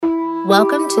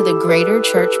Welcome to the Greater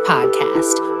Church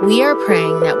Podcast. We are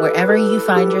praying that wherever you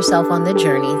find yourself on the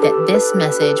journey, that this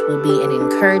message will be an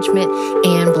encouragement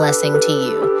and blessing to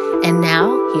you. And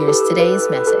now, here's today's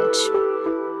message.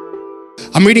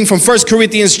 I'm reading from 1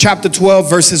 Corinthians chapter 12,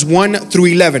 verses 1 through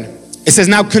 11. It says,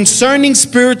 "Now concerning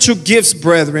spiritual gifts,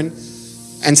 brethren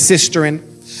and sisterin,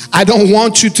 I don't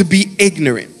want you to be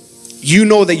ignorant. You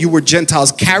know that you were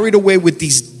Gentiles carried away with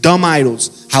these dumb idols,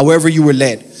 however you were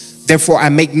led. Therefore, I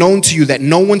make known to you that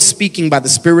no one speaking by the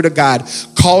Spirit of God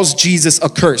calls Jesus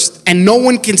accursed. And no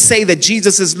one can say that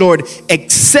Jesus is Lord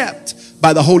except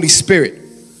by the Holy Spirit.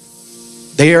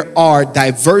 There are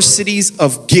diversities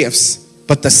of gifts,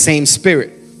 but the same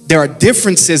Spirit. There are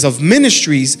differences of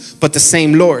ministries, but the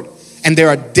same Lord. And there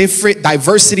are different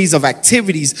diversities of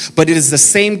activities, but it is the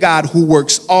same God who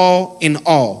works all in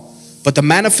all. But the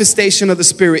manifestation of the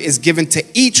Spirit is given to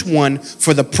each one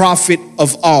for the profit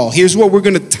of all." Here's what we're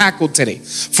going to tackle today.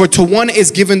 "For to one is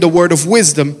given the word of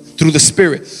wisdom through the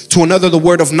Spirit, to another the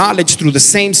word of knowledge through the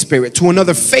same Spirit, to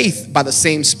another faith by the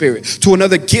same Spirit, to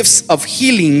another gifts of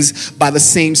healings by the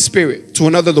same Spirit, to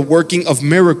another the working of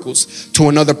miracles, to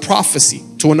another prophecy,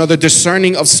 to another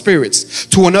discerning of spirits,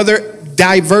 to another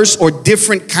diverse or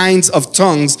different kinds of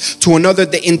tongues, to another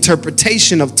the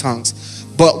interpretation of tongues.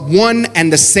 But one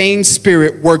and the same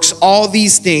Spirit works all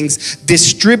these things,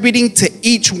 distributing to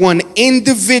each one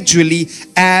individually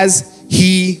as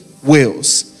He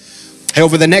wills." Hey,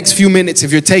 over the next few minutes,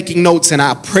 if you're taking notes, and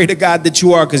I pray to God that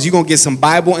you are, because you're going to get some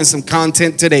Bible and some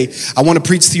content today, I want to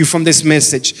preach to you from this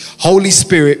message: Holy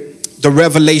Spirit, the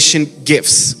revelation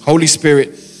gifts. Holy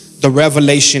Spirit, the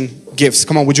revelation gifts.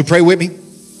 Come on, would you pray with me?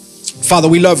 Father,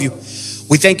 we love you.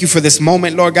 We thank you for this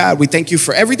moment, Lord God. We thank you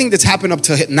for everything that's happened up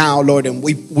to now, Lord. And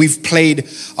we've played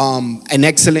in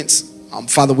excellence.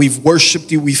 Father, we've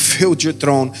worshiped you. We've filled your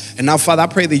throne. And now, Father, I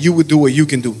pray that you would do what you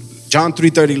can do. John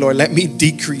 3:30, Lord, let me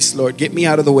decrease, Lord. Get me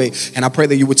out of the way. And I pray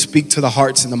that you would speak to the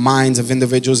hearts and the minds of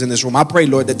individuals in this room. I pray,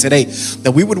 Lord, that today,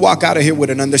 that we would walk out of here with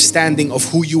an understanding of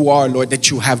who you are, Lord,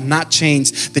 that you have not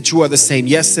changed, that you are the same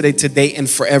yesterday, today, and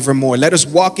forevermore. Let us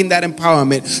walk in that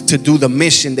empowerment to do the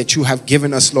mission that you have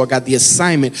given us, Lord God, the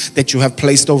assignment that you have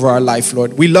placed over our life,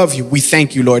 Lord. We love you. We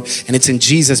thank you, Lord. And it's in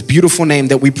Jesus' beautiful name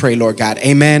that we pray, Lord God.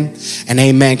 Amen and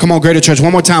amen. Come on, Greater Church.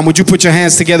 One more time. Would you put your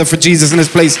hands together for Jesus in this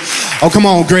place? Oh, come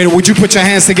on, Greater. Would you put your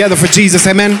hands together for Jesus?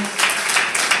 Amen.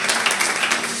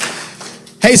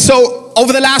 Hey, so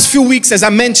over the last few weeks, as I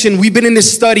mentioned, we've been in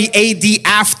this study, AD,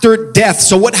 after death.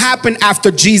 So what happened after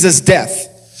Jesus' death?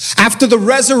 After the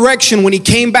resurrection, when he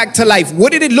came back to life,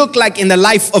 what did it look like in the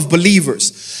life of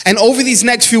believers? And over these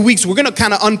next few weeks, we're going to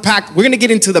kind of unpack, we're going to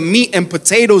get into the meat and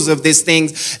potatoes of these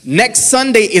things. Next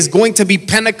Sunday is going to be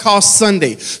Pentecost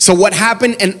Sunday. So what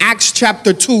happened in Acts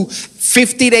chapter 2,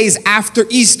 50 days after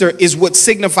Easter, is what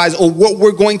signifies, or what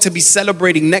we're going to be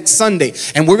celebrating next Sunday.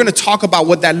 And we're going to talk about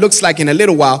what that looks like in a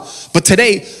little while. But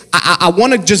today, I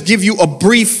want to just give you a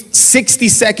brief 60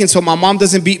 seconds so my wife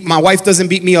doesn't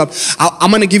beat me up.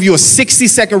 I'm going to give you a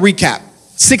 60-second recap.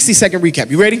 60-second recap.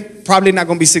 You ready? Probably not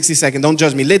going to be 60 seconds. Don't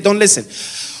judge me. Don't listen.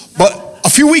 But a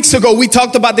few weeks ago, we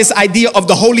talked about this idea of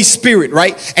the Holy Spirit,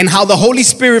 right? And how the Holy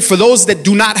Spirit, for those that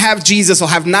do not have Jesus or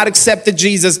have not accepted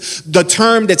Jesus, the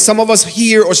term that some of us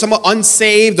hear, or some are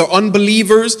unsaved or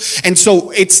unbelievers. And so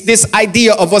it's this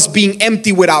idea of us being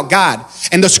empty without God.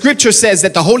 And the scripture says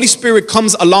that the Holy Spirit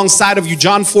comes alongside of you,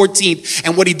 John 14.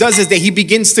 And what he does is that he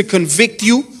begins to convict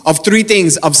you of three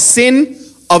things: of sin,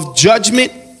 of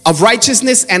judgment, of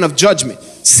righteousness, and of judgment.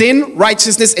 Sin,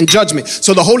 righteousness, and judgment.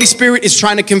 So the Holy Spirit is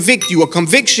trying to convict you. A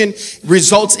conviction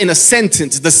results in a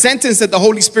sentence. The sentence that the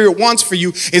Holy Spirit wants for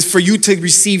you is for you to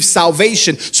receive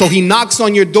salvation. So he knocks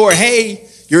on your door. Hey,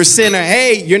 you're a sinner.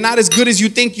 Hey, you're not as good as you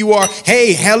think you are.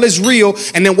 Hey, hell is real.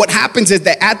 And then what happens is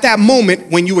that at that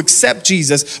moment, when you accept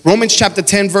Jesus, Romans chapter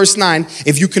 10, verse 9,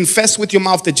 if you confess with your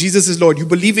mouth that Jesus is Lord, you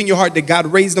believe in your heart that God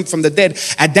raised him from the dead,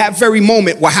 at that very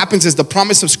moment, what happens is the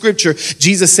promise of scripture,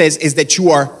 Jesus says, is that you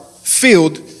are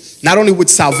filled not only with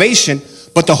salvation,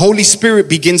 but the Holy Spirit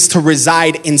begins to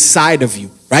reside inside of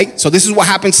you, right? So this is what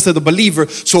happens to the believer.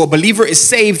 So a believer is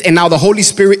saved, and now the Holy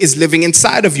Spirit is living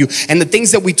inside of you. And the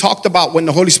things that we talked about when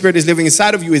the Holy Spirit is living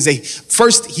inside of you is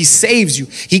first, he saves you,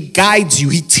 he guides you,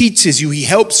 he teaches you, he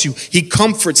helps you, he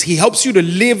comforts, he helps you to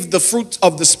live the fruit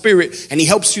of the Spirit, and he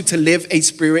helps you to live a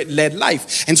Spirit-led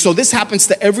life. And so this happens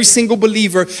to every single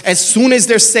believer. As soon as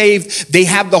they're saved, they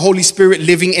have the Holy Spirit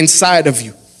living inside of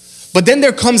you. But then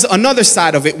there comes another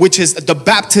side of it, which is the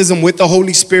baptism with the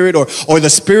Holy Spirit, or the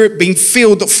Spirit being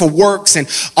filled for works, and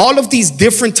all of these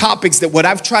different topics that what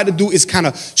I've tried to do is kind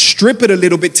of strip it a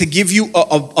little bit to give you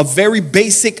a very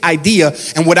basic idea.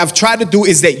 And what I've tried to do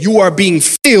is that you are being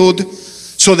filled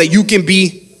so that you can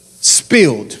be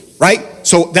spilled, right?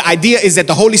 So the idea is that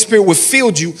the Holy Spirit will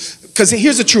fill you, because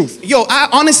here's the truth.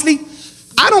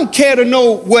 I don't care to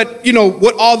know what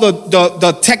all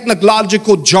the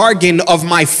technological jargon of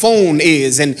my phone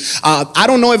is. And I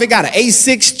don't know if it got an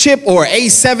A6 chip or an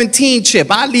A17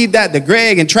 chip. I leave that to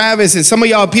Greg and Travis and some of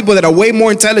y'all people that are way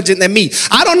more intelligent than me.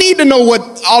 I don't need to know what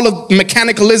all of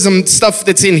mechanicalism stuff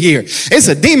that's in here. It's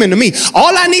a demon to me.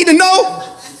 All I need to know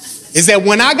is that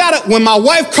when my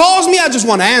wife calls me, I just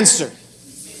want to answer.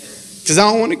 Because I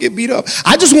don't want to get beat up.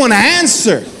 I just want to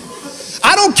answer.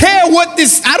 I don't care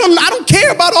I don't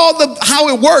care about how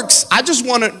it works. I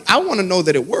want to know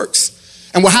that it works.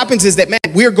 And what happens is that, man,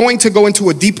 we're going to go into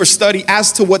a deeper study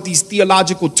as to what these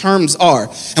theological terms are.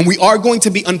 And we are going to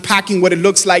be unpacking what it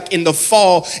looks like in the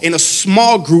fall in a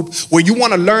small group where you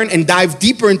want to learn and dive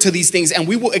deeper into these things. And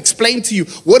we will explain to you,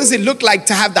 what does it look like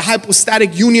to have the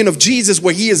hypostatic union of Jesus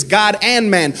where he is God and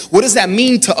man? What does that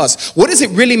mean to us? What does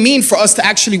it really mean for us to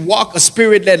actually walk a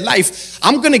spirit-led life?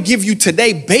 I'm going to give you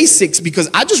today basics because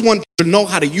I just want you to know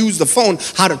how to use the phone,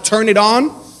 how to turn it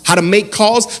on, how to make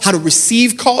calls, how to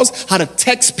receive calls, how to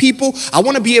text people. I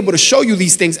want to be able to show you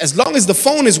these things. As long as the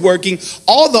phone is working,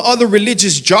 all the other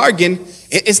religious jargon,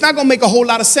 it's not going to make a whole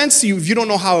lot of sense to you if you don't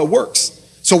know how it works.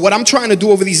 So what I'm trying to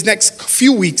do over these next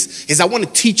few weeks is I want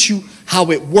to teach you how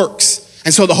it works.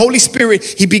 And so the Holy Spirit,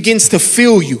 he begins to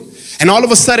fill you. And all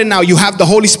of a sudden now you have the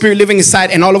Holy Spirit living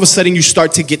inside, and all of a sudden you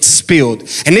start to get spilled.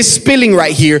 And this spilling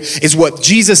right here is what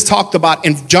Jesus talked about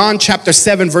in John chapter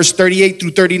 7, verse 38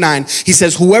 through 39. He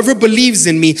says, whoever believes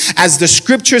in me, as the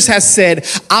scriptures has said,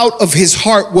 out of his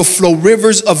heart will flow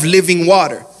rivers of living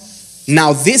water.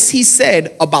 Now this he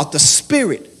said about the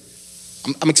Spirit.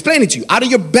 I'm explaining to you. Out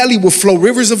of your belly will flow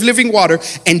rivers of living water.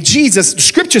 And Jesus, the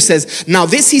scripture says, now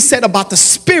this he said about the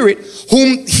Spirit,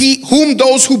 whom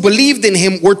those who believed in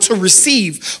him were to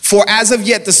receive. For as of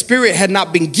yet the Spirit had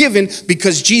not been given,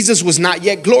 because Jesus was not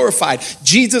yet glorified.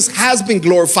 Jesus has been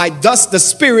glorified, thus the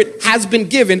Spirit has been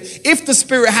given. If the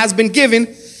Spirit has been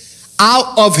given,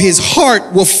 out of his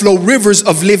heart will flow rivers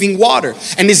of living water.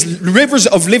 And these rivers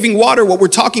of living water, what we're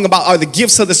talking about are the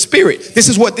gifts of the Spirit. This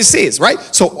is what this is, right?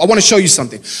 So I want to show you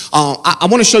something. I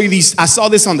want to show you these. I saw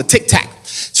this on the Tic Tac.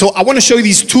 So I want to show you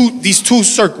these two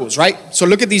circles, right? So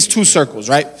look at these two circles,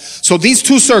 right? So these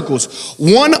two circles,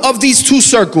 one of these two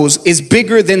circles is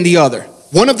bigger than the other.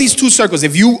 One of these two circles,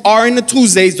 if you are in the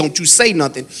Tuesdays, don't you say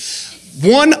nothing.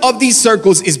 One of these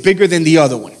circles is bigger than the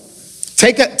other one.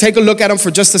 Take a look at them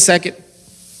for just a second.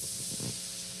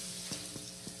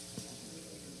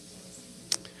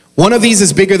 One of these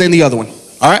is bigger than the other one.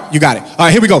 All right, you got it. All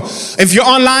right, here we go. If you're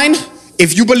online,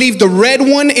 if you believe the red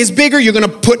one is bigger, you're going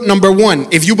to put number 1.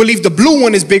 If you believe the blue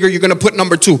one is bigger, you're going to put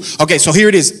number 2. Okay, so here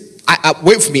it is.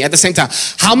 Wait for me at the same time.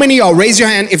 How many of y'all, raise your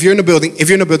hand if you're in the building. If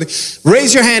you're in the building,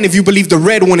 raise your hand if you believe the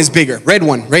red one is bigger. Red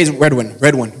one, raise red one,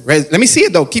 red one. Let me see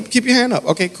it though. Keep your hand up.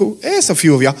 Okay, cool. It's a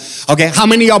few of y'all. Okay, how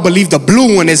many of y'all believe the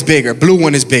blue one is bigger? Blue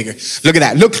one is bigger. Look at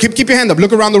that. Look, keep your hand up.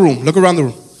 Look around the room. Look around the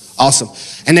room. Awesome.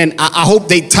 And then I hope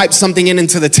they type something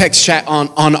into the text chat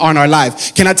on our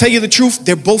live. Can I tell you the truth?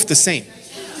 They're both the same.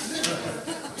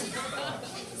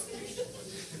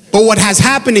 But what has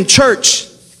happened in church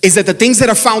is that the things that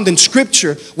are found in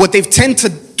scripture, what they've tend to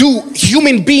do,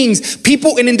 human beings,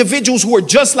 people and individuals who are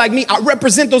just like me, I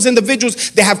represent those individuals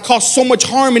that have caused so much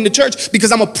harm in the church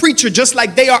because I'm a preacher just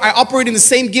like they are. I operate in the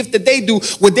same gift that they do.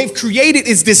 What they've created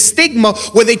is this stigma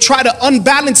where they try to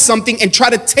unbalance something and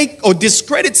try to take or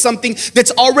discredit something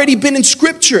that's already been in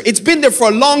scripture. It's been there for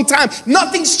a long time.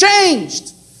 Nothing's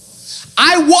changed.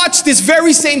 I watched this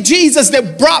very same Jesus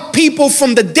that brought people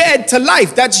from the dead to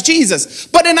life. That's Jesus.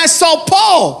 But then I saw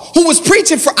Paul, who was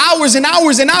preaching for hours and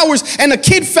hours and hours, and a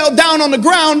kid fell down on the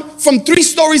ground from 3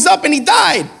 stories up and he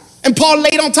died. And Paul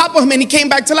laid on top of him and he came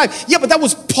back to life. Yeah, but that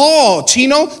was Paul,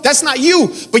 Chino. That's not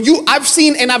you. But I've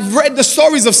seen and I've read the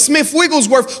stories of Smith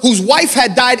Wigglesworth, whose wife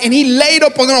had died, and he laid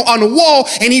up on a wall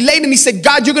and he laid and he said,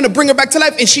 God, you're going to bring her back to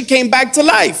life. And she came back to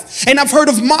life. And I've heard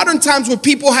of modern times where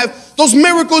people have those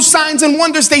miracles, signs, and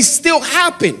wonders. They still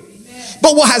happen. Amen.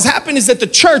 But what has happened is that the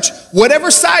church,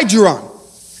 whatever side you're on,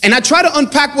 and I try to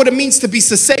unpack what it means to be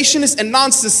cessationist and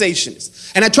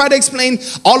non-cessationist. And I try to explain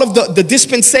all of the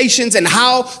dispensations and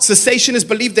how cessationists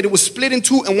believe that it was split in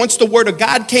two. And once the word of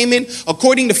God came in,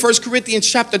 according to 1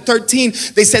 Corinthians chapter 13,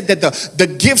 they said that the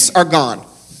gifts are gone.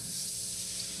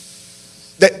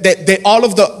 That all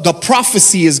of the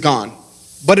prophecy is gone.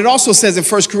 But it also says in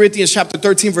 1 Corinthians chapter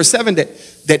 13, verse 7,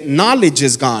 that knowledge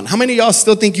is gone. How many of y'all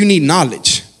still think you need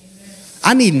knowledge?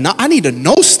 I need to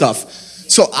know stuff.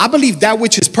 So I believe that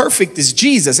which is perfect is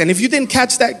Jesus. And if you didn't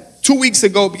catch that, 2 weeks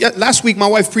ago, last week, my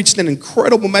wife preached an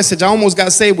incredible message. I almost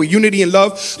got saved with unity and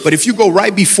love. But if you go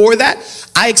right before that,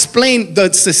 I explained the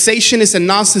cessationist and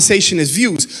non-cessationist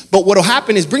views. But what will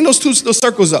happen is, bring those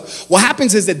circles up. What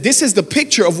happens is that this is the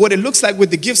picture of what it looks like with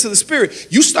the gifts of the Spirit.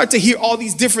 You start to hear all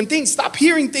these different things. Stop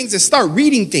hearing things and start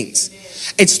reading things.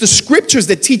 It's the scriptures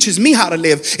that teaches me how to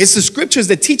live. It's the scriptures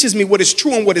that teaches me what is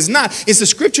true and what is not. It's the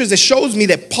scriptures that shows me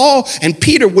that Paul and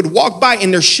Peter would walk by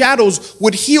and their shadows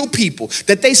would heal people,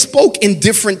 that they spoke in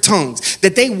different tongues,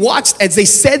 that they watched as they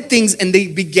said things and they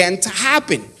began to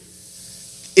happen.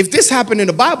 If this happened in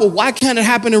the Bible, why can't it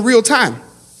happen in real time?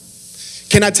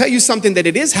 Can I tell you something that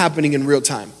it is happening in real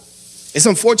time? It's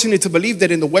unfortunate to believe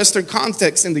that in the Western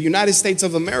context, in the United States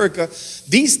of America,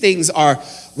 these things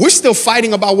we're still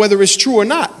fighting about whether it's true or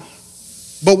not.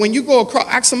 But when you go across,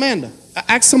 ask Amanda,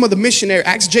 ask some of the missionaries,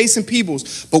 ask Jason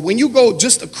Peebles. But when you go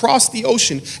just across the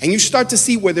ocean and you start to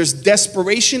see where there's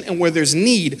desperation and where there's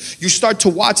need, you start to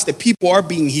watch that people are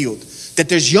being healed, that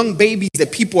there's young babies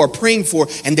that people are praying for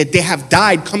and that they have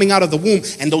died coming out of the womb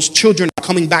and those children are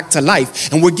coming back to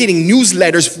life. And we're getting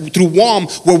newsletters through WOM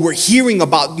where we're hearing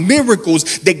about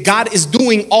miracles that God is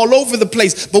doing all over the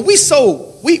place. But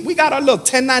we got our little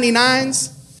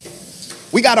 1099s.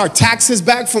 We got our taxes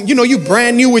back from, you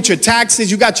brand new with your taxes.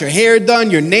 You got your hair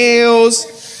done, your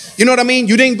nails. You know what I mean?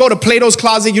 You didn't go to Plato's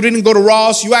Closet. You didn't go to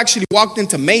Ross. You actually walked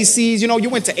into Macy's. You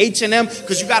went to H&M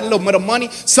because you got a little bit of money.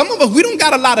 Some of us, we don't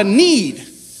got a lot of need.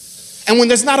 And when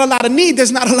there's not a lot of need,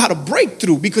 there's not a lot of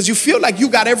breakthrough because you feel like you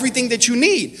got everything that you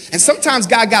need. And sometimes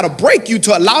God got to break you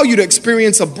to allow you to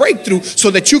experience a breakthrough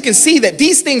so that you can see that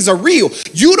these things are real.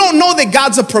 You don't know that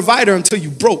God's a provider until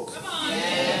you broke.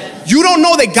 You don't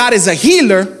know that God is a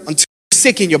healer until you're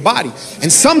sick in your body.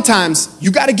 And sometimes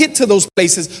you got to get to those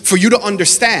places for you to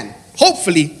understand.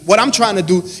 Hopefully, what I'm trying to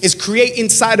do is create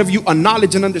inside of you a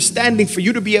knowledge and understanding for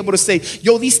you to be able to say,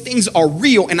 yo, these things are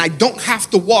real and I don't have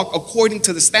to walk according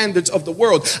to the standards of the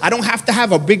world. I don't have to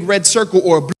have a big red circle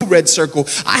or a blue red circle.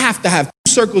 I have to have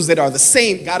two circles that are the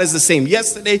same. God is the same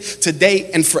yesterday,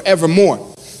 today, and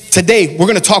forevermore. Today, we're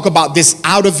going to talk about this.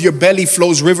 Out of your belly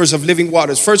flows rivers of living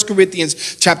waters. 1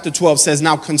 Corinthians chapter 12 says,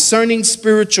 now concerning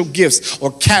spiritual gifts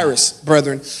or charis,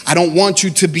 brethren, I don't want you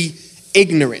to be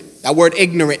ignorant. That word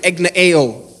ignorant,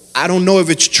 egnaeo. I don't know if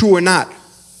it's true or not.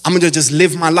 I'm going to just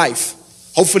live my life.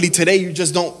 Hopefully today you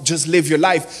just don't just live your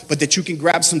life, but that you can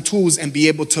grab some tools and be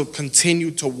able to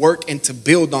continue to work and to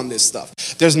build on this stuff.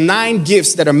 There's 9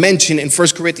 gifts that are mentioned in 1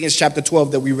 Corinthians chapter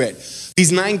 12 that we read.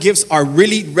 These 9 gifts are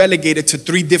really relegated to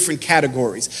 3 different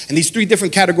categories. And these 3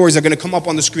 different categories are going to come up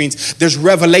on the screens. There's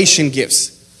revelation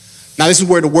gifts. Now, this is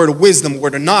where the word of wisdom,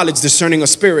 word of knowledge, discerning of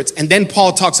spirits. And then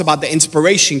Paul talks about the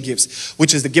inspiration gifts,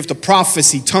 which is the gift of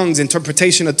prophecy, tongues,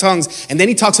 interpretation of tongues. And then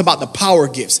he talks about the power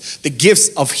gifts, the gifts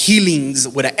of healings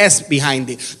with an S behind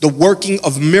it, the working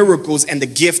of miracles, and the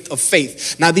gift of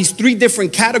faith. Now, these 3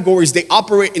 different categories, they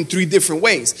operate in 3 different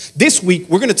ways. This week,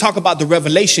 we're going to talk about the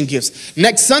revelation gifts.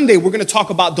 Next Sunday, we're going to talk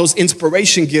about those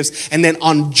inspiration gifts. And then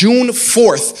on June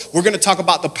 4th, we're going to talk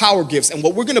about the power gifts. And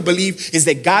what we're going to believe is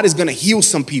that God is going to heal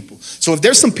some people. So if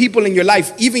there's some people in your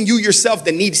life, even you yourself,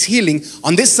 that needs healing,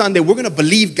 on this Sunday, we're going to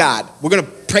believe God. We're going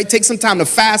to pray, take some time to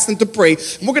fast and to pray.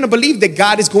 And we're going to believe that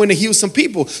God is going to heal some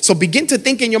people. So begin to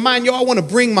think in your mind, yo, I want to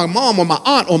bring my mom or my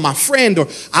aunt or my friend, or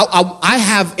I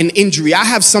have an injury. I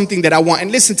have something that I want.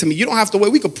 And listen to me, you don't have to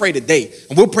wait. We could pray today.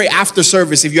 And we'll pray after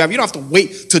service if you have. You don't have to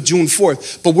wait till June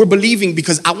 4th. But we're believing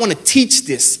because I want to teach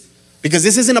this. Because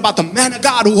this isn't about the man of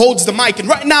God who holds the mic and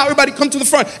right now everybody come to the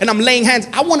front and I'm laying hands.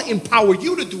 I want to empower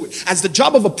you to do it. As the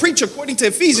job of a preacher, according to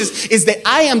Ephesians, is that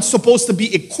I am supposed to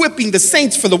be equipping the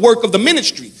saints for the work of the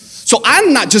ministry. So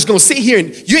I'm not just going to sit here and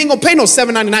you ain't going to pay no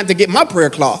 $7.99 to get my prayer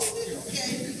cloth.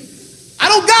 I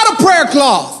don't got a prayer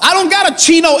cloth. I don't got a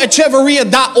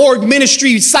ChinoEcheverria.org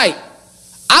ministry site.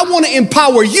 I want to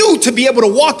empower you to be able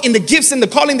to walk in the gifts and the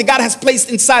calling that God has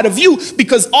placed inside of you,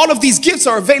 because all of these gifts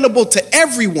are available to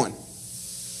everyone.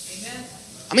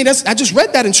 I mean, I just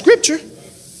read that in scripture,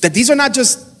 that these are not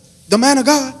just the man of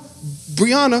God,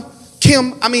 Brianna,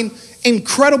 Kim, I mean,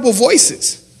 incredible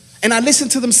voices. And I listen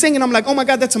to them sing and I'm like, oh my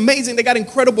God, that's amazing. They got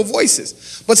incredible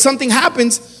voices. But something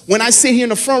happens when I sit here in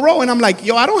the front row and I'm like,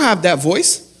 yo, I don't have that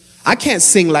voice. I can't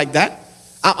sing like that.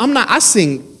 I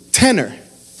sing tenor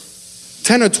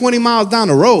 20 miles down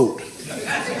the road.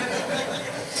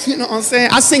 You know what I'm saying?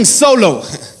 I sing solo.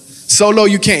 Solo,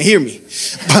 you can't hear me.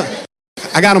 But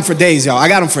I got them for days, y'all. I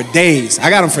got them for days.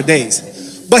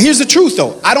 But here's the truth,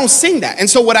 though. I don't sing that. And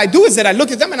so what I do is that I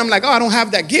look at them and I'm like, oh, I don't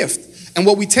have that gift. And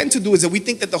what we tend to do is that we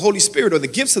think that the Holy Spirit or the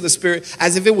gifts of the Spirit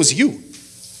as if it was you.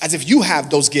 As if you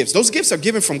have those gifts. Those gifts are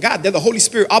given from God. They're the Holy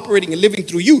Spirit operating and living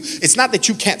through you. It's not that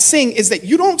you can't sing. It's that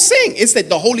you don't sing. It's that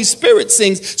the Holy Spirit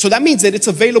sings. So that means that it's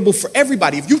available for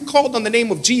everybody. If you've called on the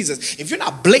name of Jesus, if you're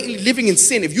not blatantly living in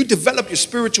sin, if you develop your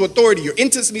spiritual authority, your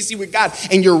intimacy with God,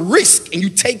 and your risk, and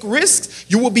you take risks,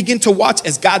 you will begin to watch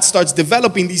as God starts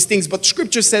developing these things. But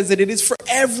Scripture says that it is for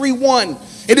everyone.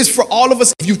 It is for all of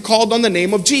us if you've called on the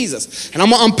name of Jesus. And I'm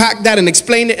going to unpack that and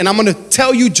explain it. And I'm going to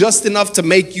tell you just enough to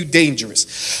make you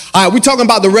dangerous. All right, we're talking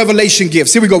about the revelation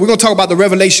gifts. Here we go. We're going to talk about the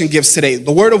revelation gifts today.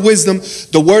 The word of wisdom,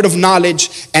 the word of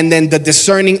knowledge, and then the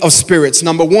discerning of spirits.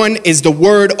 Number one is the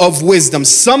word of wisdom.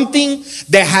 Something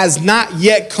that has not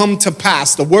yet come to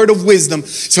pass. The word of wisdom.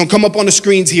 It's going to come up on the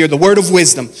screens here. The word of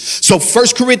wisdom. So 1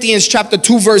 Corinthians chapter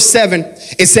 2 verse 7,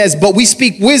 it says, but we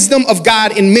speak wisdom of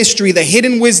God in mystery, the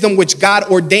hidden wisdom which God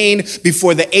ordained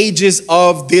before the ages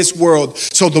of this world.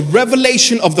 So the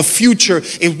revelation of the future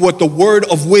is what the word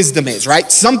of wisdom is, right?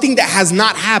 Something that has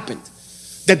not happened,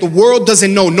 that the world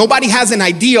doesn't know. Nobody has an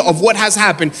idea of what has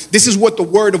happened. This is what the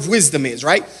word of wisdom is,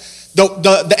 right?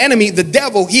 The enemy, the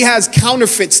devil, he has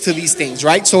counterfeits to these things,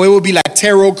 right? So it will be like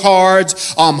tarot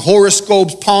cards,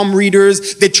 horoscopes, palm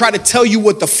readers. They try to tell you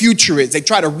what the future is. They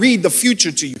try to read the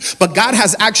future to you. But God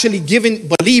has actually given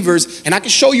believers, and I can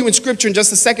show you in Scripture in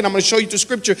just a second. I'm going to show you to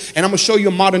Scripture, and I'm going to show you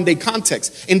a modern day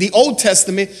context. In the Old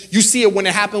Testament, you see it when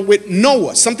it happened with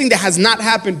Noah, something that has not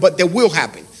happened, but that will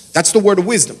happen. That's the word of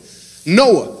wisdom.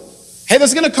 Noah, hey,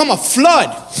 there's going to come a flood.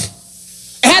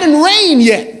 It hadn't rained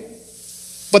yet,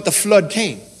 but the flood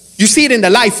came. You see it in the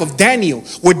life of Daniel,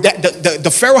 where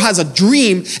the Pharaoh has a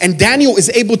dream, and Daniel is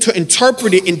able to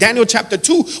interpret it in Daniel chapter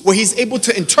 2, where he's able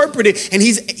to interpret it, and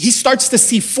he starts to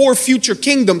see 4 future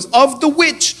kingdoms, of the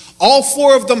which all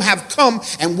 4 of them have come,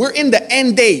 and we're in the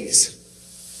end days.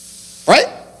 Right?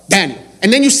 Daniel.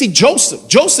 And then you see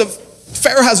Joseph,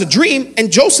 Pharaoh has a dream,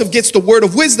 and Joseph gets the word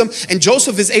of wisdom, and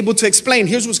Joseph is able to explain,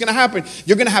 here's what's going to happen.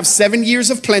 You're going to have 7 years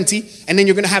of plenty, and then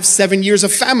you're going to have 7 years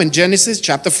of famine. Genesis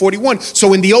chapter 41.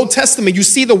 So in the Old Testament, you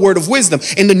see the word of wisdom.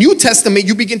 In the New Testament,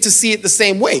 you begin to see it the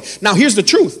same way. Now, here's the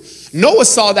truth. Noah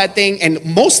saw that thing, and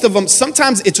most of them,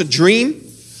 sometimes it's a dream.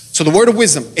 So the word of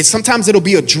wisdom, sometimes it'll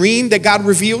be a dream that God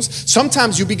reveals.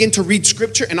 Sometimes you begin to read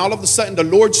Scripture, and all of a sudden the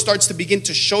Lord starts to begin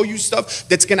to show you stuff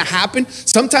that's going to happen.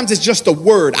 Sometimes it's just a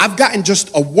word. I've gotten just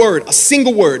a word, a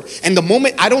single word. And the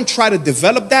moment, I don't try to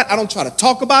develop that. I don't try to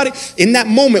talk about it. In that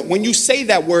moment, when you say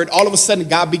that word, all of a sudden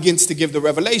God begins to give the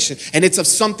revelation. And it's of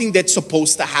something that's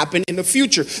supposed to happen in the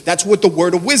future. That's what the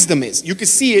word of wisdom is. You can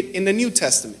see it in the New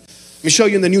Testament. Let me show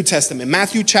you in the New Testament.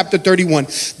 Matthew chapter 31,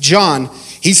 John,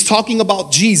 he's talking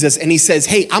about Jesus, and he says,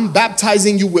 hey, I'm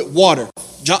baptizing you with water.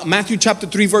 Matthew chapter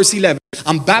 3 verse 11.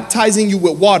 I'm baptizing you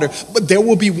with water, but there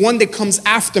will be one that comes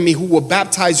after me who will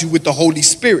baptize you with the Holy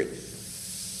Spirit.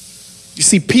 You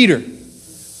see Peter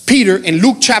in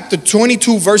Luke chapter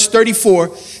 22 verse 34,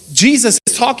 Jesus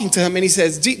is talking to him, and he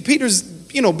says, Peter's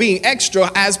being extra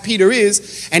as Peter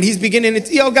is, and he's beginning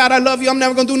to, yo, God, I love you. I'm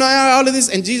never going to do all of this.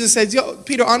 And Jesus says, yo,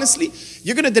 Peter, honestly,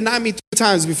 you're going to deny me 3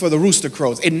 times before the rooster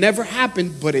crows. It never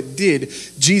happened, but it did.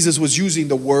 Jesus was using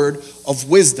the word of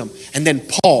wisdom. And then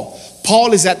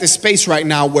Paul is at this space right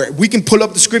now where we can pull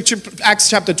up the Scripture, Acts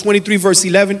chapter 23 verse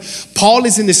 11. Paul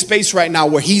is in this space right now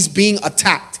where he's being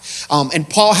attacked. And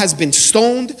Paul has been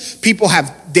stoned. People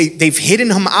they've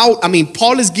hidden him out. I mean,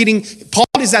 Paul is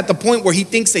at the point where he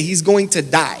thinks that he's going to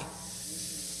die.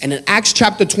 And in Acts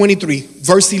chapter 23,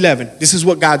 verse 11, this is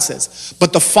what God says.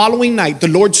 But the following night, the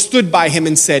Lord stood by him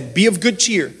and said, be of good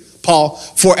cheer, Paul,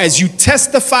 for as you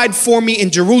testified for me in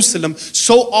Jerusalem,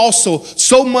 so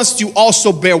must you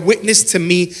also bear witness to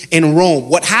me in Rome.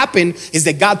 What happened is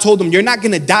that God told him, you're not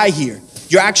going to die here.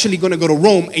 You're actually going to go to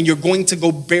Rome, and you're going to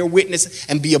go bear witness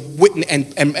and be a witness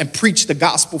and preach the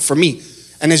gospel for me.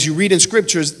 And as you read in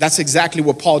Scriptures, that's exactly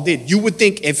what Paul did. You would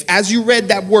think if, as you read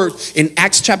that word in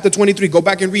Acts chapter 23, go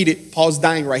back and read it, Paul's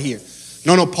dying right here.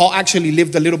 No, Paul actually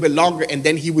lived a little bit longer, and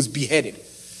then he was beheaded.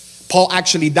 Paul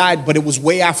actually died, but it was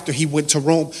way after he went to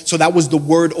Rome. So that was the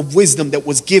word of wisdom that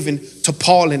was given to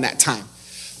Paul in that time.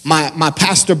 My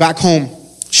pastor back home,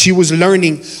 she was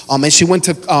learning, and she went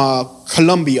to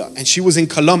Colombia, and she was in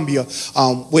Colombia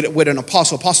with an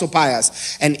Apostle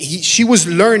Pius, and she was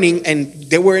learning, and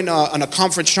they were on a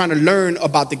conference trying to learn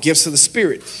about the gifts of the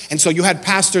Spirit. And so you had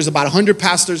pastors, about 100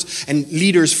 pastors and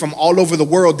leaders from all over the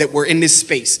world that were in this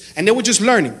space, and they were just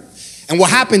learning. And what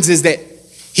happens is that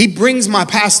he brings my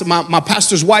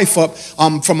pastor's wife up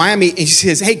from Miami, and he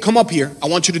says, hey, come up here. I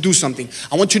want you to do something.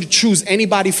 I want you to choose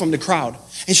anybody from the crowd.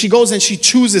 And she goes and she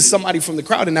chooses somebody from the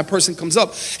crowd, and that person comes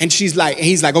up, and he's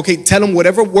like, okay, tell him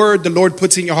whatever word the Lord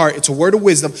puts in your heart. It's a word of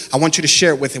wisdom. I want you to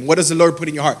share it with him. What does the Lord put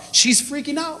in your heart? She's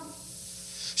freaking out.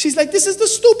 She's like, this is the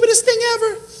stupidest thing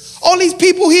ever. All these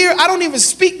people here, I don't even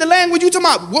speak the language. You talking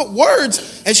about what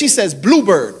words? And she says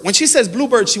bluebird. When she says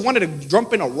bluebird, she wanted to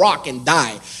jump in a rock and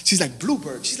die. She's like,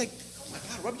 bluebird. She's like, oh my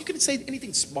God, Rob, you couldn't say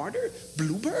anything smarter?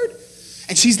 Bluebird?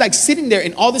 And she's like sitting there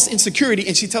in all this insecurity,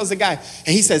 and she tells the guy, and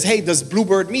he says, hey, does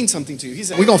bluebird mean something to you? He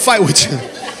said, we're going to fight with you.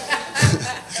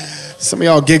 Some of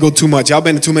y'all giggle too much. Y'all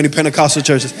been to too many Pentecostal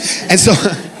churches. And so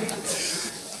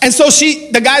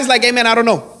the guy's like, hey man, I don't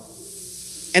know.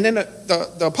 And then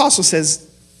the apostle says,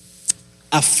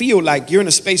 I feel like you're in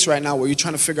a space right now where you're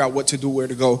trying to figure out what to do, where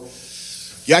to go.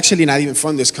 You're actually not even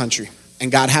from this country,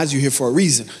 and God has you here for a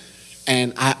reason.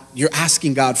 And you're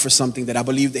asking God for something that I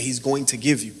believe that he's going to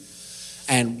give you.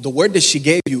 And the word that she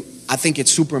gave you, I think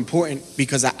it's super important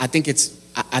because I think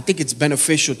it's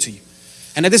beneficial to you.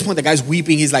 And at this point, the guy's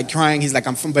weeping. He's like crying. He's like,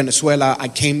 I'm from Venezuela. I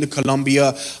came to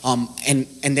Colombia. And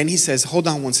then he says, hold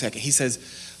on one second. He says,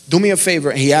 do me a favor.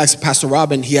 And he asked Pastor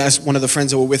Robin, he asked one of the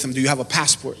friends that were with him, do you have a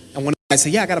passport? And one of the guys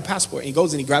said, yeah, I got a passport. And he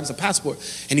goes and he grabs a passport.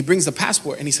 And he brings the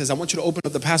passport. And he says, I want you to open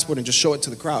up the passport and just show it to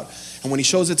the crowd. And when he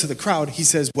shows it to the crowd, he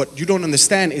says, what you don't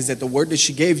understand is that the word that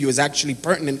she gave you is actually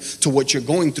pertinent to what you're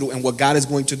going through and what God is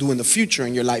going to do in the future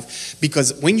in your life.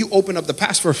 Because when you open up the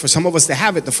passport, for some of us that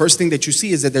have it, the first thing that you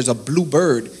see is that there's a blue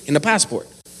bird in the passport.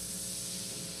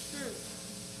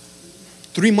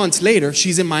 3 months later,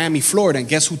 she's in Miami, Florida, and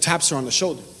guess who taps her on the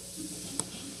shoulder?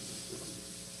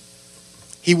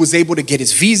 He was able to get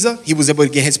his visa. He was able to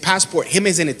get his passport. Him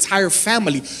as an entire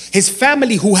family. His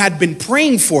family who had been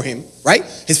praying for him, right?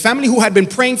 His family who had been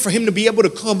praying for him to be able to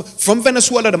come from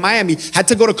Venezuela to Miami had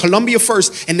to go to Colombia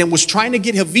first and then was trying to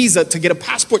get a visa to get a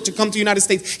passport to come to the United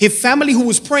States. His family who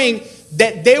was praying,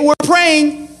 that they were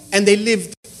praying, and they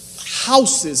lived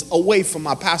houses away from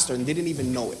my pastor and they didn't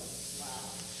even know it.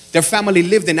 Their family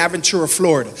lived in Aventura,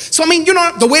 Florida. So, I mean, you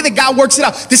know, the way that God works it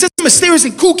out, this is mysterious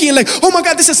and kooky and like, oh my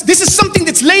God, this is something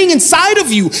that's laying inside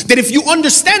of you, that if you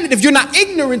understand it, if you're not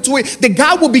ignorant to it, that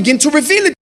God will begin to reveal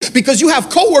it. Because you have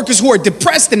coworkers who are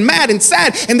depressed and mad and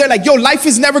sad, and they're like, yo, life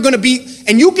is never going to be,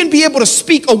 and you can be able to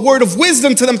speak a word of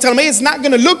wisdom to them, tell them, hey, it's not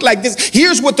going to look like this.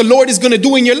 Here's what the Lord is going to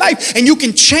do in your life. And you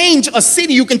can change a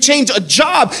city, you can change a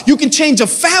job, you can change a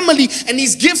family, and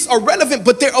these gifts are relevant,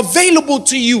 but they're available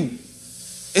to you.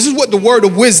 This is what the word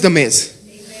of wisdom is.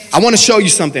 I want to show you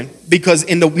something, because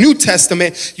in the New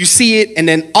Testament, you see it, and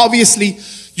then obviously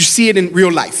you see it in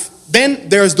real life. Then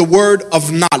there's the word of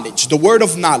knowledge, the word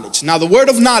of knowledge. Now, the word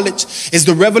of knowledge is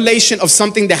the revelation of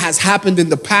something that has happened in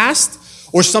the past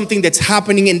or something that's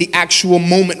happening in the actual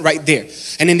moment right there.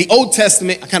 And in the Old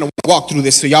Testament, I kind of walk through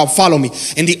this so y'all follow me.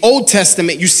 In the Old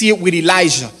Testament, you see it with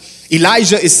Elijah.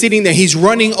 Elijah is sitting there. He's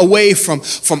running away from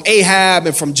Ahab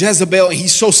and from Jezebel, and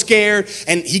he's so scared,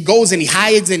 and he goes and he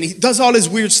hides and he does all this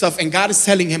weird stuff. And God is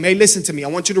telling him, hey, listen to me. I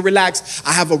want you to relax.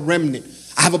 I have a remnant.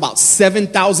 I have about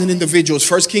 7,000 individuals.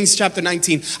 1 Kings chapter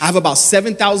 19. I have about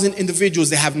 7,000 individuals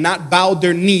that have not bowed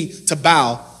their knee to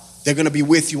bow. They're going to be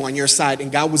with you on your side.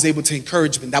 And God was able to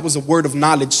encourage them. That was a word of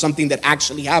knowledge, something that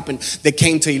actually happened that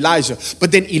came to Elijah.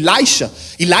 But then Elisha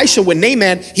with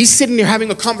Naaman, he's sitting there having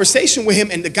a conversation with him.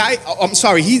 And the guy,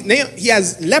 he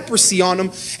has leprosy on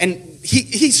him. And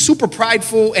he's super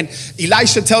prideful. And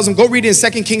Elisha tells him, go read it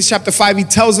in 2 Kings chapter 5. He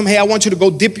tells him, hey, I want you to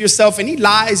go dip yourself. And he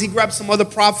lies. He grabs some other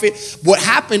prophet. What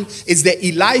happened is that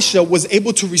Elisha was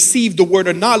able to receive the word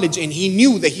of knowledge. And he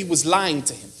knew that he was lying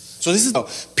to him. So this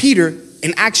is Peter.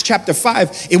 In Acts chapter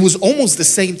 5, it was almost the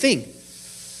same thing.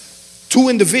 2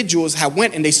 individuals had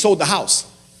went and they sold the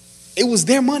house. It was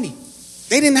their money.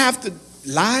 They didn't have to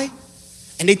lie.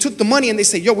 And they took the money and they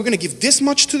said, yo, we're going to give this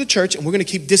much to the church and we're going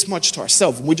to keep this much to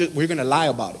ourselves. We're going to lie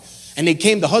about it. And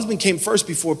the husband came first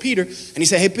before Peter. And he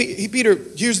said, hey, Peter,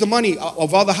 here's the money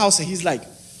of all the house. And he's like,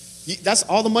 that's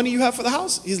all the money you have for the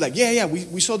house? He's like, yeah,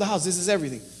 we sold the house. This is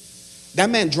everything. That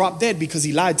man dropped dead because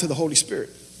he lied to the Holy Spirit.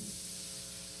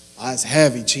 That's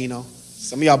heavy, Chino.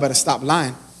 Some of y'all better stop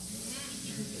lying.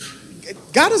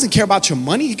 God doesn't care about your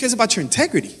money. He cares about your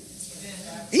integrity.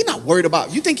 He's not worried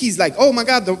about, you think he's like, oh my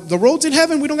God, the road's in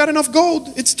heaven. We don't got enough gold.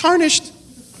 It's tarnished.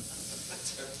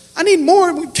 I need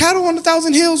more cattle on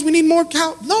 1,000 hills. We need more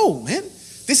cow. No, man.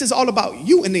 This is all about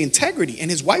you and the integrity.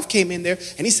 And his wife came in there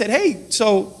and he said, hey,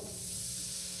 so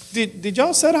did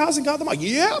y'all sell the house and got them out?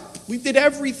 Yep, we did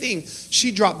everything.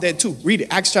 She dropped dead too. Read it,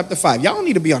 Acts chapter 5. Y'all don't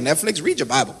need to be on Netflix. Read your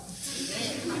Bible.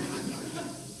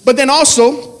 But then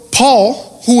also,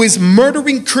 Paul, who is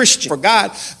murdering Christians for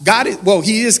God,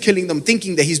 he is killing them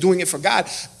thinking that he's doing it for God.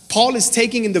 Paul is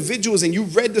taking individuals, and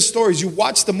you've read the stories, you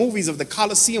watch the movies of the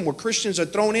Colosseum where Christians are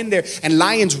thrown in there and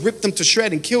lions rip them to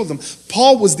shred and kill them.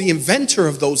 Paul was the inventor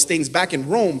of those things back in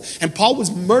Rome, and Paul was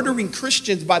murdering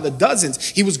Christians by the dozens.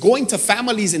 He was going to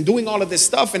families and doing all of this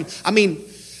stuff, and I mean,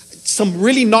 some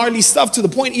really gnarly stuff, to the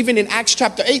point even in Acts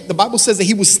chapter 8, the Bible says that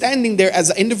he was standing there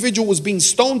as an individual was being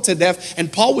stoned to death, and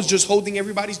Paul was just holding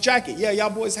everybody's jacket. Yeah, y'all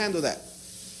boys handle that.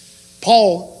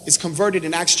 Paul is converted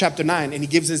in Acts chapter 9, and he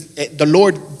gives the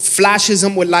Lord flashes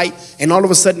him with light, and all of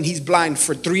a sudden he's blind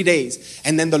for 3 days.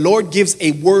 And then the Lord gives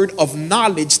a word of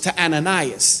knowledge to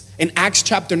Ananias. In Acts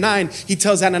chapter 9, he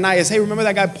tells Ananias, hey, remember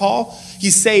that guy Paul?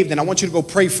 He's saved, and I want you to go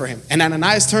pray for him. And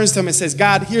Ananias turns to him and says,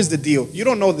 God, here's the deal. You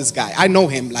don't know this guy. I know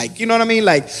him. Like, you know what I mean?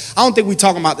 Like, I don't think we're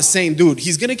talking about the same dude.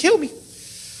 He's going to kill me.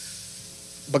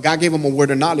 But God gave him a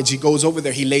word of knowledge. He goes over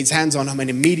there, he lays hands on him, and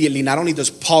immediately not only does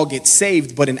Paul get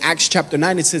saved, but in Acts chapter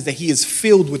 9 it says that he is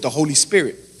filled with the Holy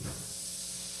Spirit.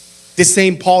 This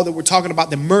same Paul that we're talking about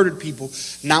that murdered people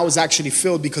now is actually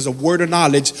filled because a word of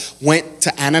knowledge went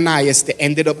to Ananias that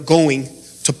ended up going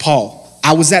to Paul.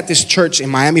 I was at this church in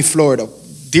Miami, Florida,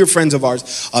 dear friends of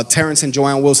ours, Terrence and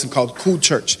Joanne Wilson, called Cool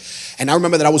Church. And I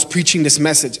remember that I was preaching this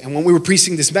message. And when we were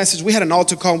preaching this message, we had an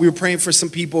altar call. And we were praying for some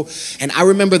people. And I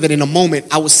remember that in a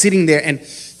moment, I was sitting there. And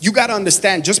you got to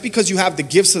understand, just because you have the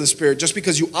gifts of the Spirit, just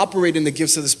because you operate in the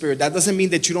gifts of the Spirit, that doesn't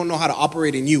mean that you don't know how to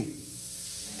operate in you.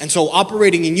 And so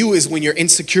operating in you is when your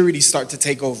insecurities start to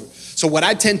take over. So what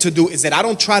I tend to do is that I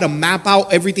don't try to map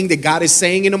out everything that God is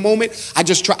saying in a moment.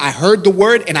 I heard the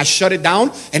word and I shut it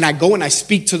down, and I go and I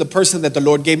speak to the person that the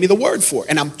Lord gave me the word for.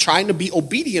 And I'm trying to be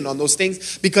obedient on those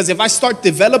things, because if I start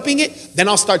developing it, then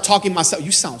I'll start talking myself.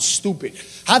 You sound stupid.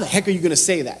 How the heck are you going to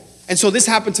say that? And so this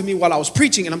happened to me while I was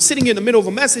preaching, and I'm sitting in the middle of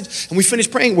a message, and we finished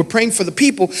praying. We're praying for the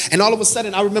people, and all of a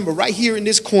sudden I remember right here in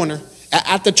this corner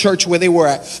at the church where they were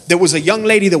at, there was a young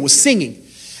lady that was singing.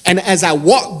 And as I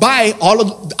walked by,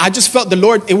 I just felt the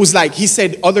Lord, it was like he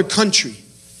said other country.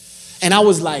 And I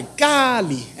was like,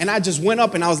 golly. And I just went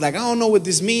up and I was like, I don't know what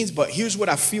this means, but here's what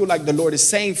I feel like the Lord is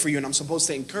saying for you, and I'm supposed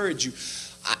to encourage you.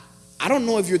 I don't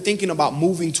know if you're thinking about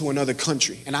moving to another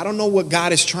country, and I don't know what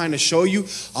God is trying to show you,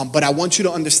 but I want you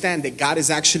to understand that God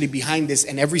is actually behind this,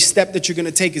 and every step that you're going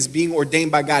to take is being ordained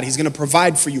by God. He's going to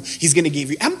provide for you. He's going to give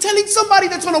you. I'm telling somebody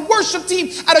that's on a worship team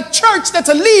at a church that's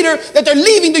a leader that they're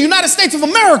leaving the United States of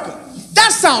America.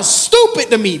 That sounds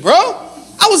stupid to me, bro.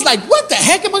 I was like, what the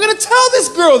heck am I going to tell this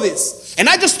girl this? And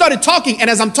I just started talking, and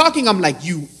as I'm talking, I'm like,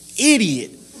 you idiot.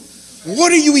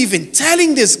 What are you even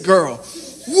telling this girl?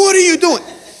 What are you doing?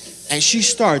 And she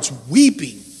starts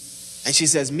weeping. And she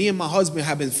says, me and my husband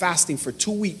have been fasting for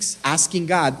 2 weeks, asking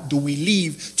God, do we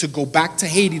leave to go back to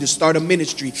Haiti to start a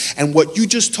ministry? And what you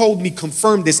just told me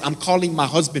confirmed this. I'm calling my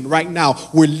husband right now.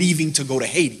 We're leaving to go to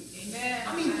Haiti. Amen.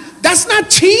 I mean, that's not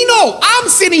Chino. I'm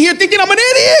sitting here thinking I'm an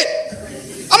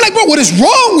idiot. I'm like, bro, what is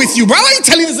wrong with you, bro? Why are you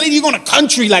telling this lady you're going to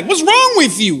country? Like, what's wrong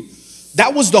with you?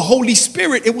 That was the Holy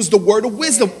Spirit. It was the word of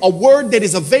wisdom, a word that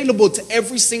is available to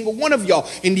every single one of y'all.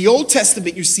 In the Old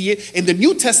Testament, you see it. In the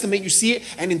New Testament, you see it.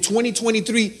 And in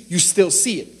 2023, you still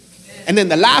see it. And then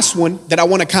the last one that I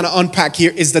want to kind of unpack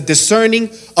here is the discerning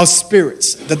of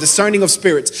spirits. The discerning of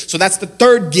spirits. So that's the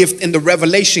third gift in the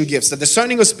revelation gifts. The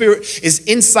discerning of spirit is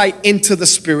insight into the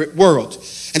spirit world.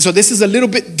 And so this is a little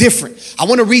bit different. I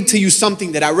want to read to you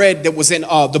something that I read that was in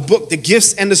the book, The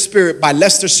Gifts and the Spirit by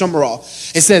Lester Summerall.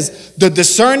 It says, the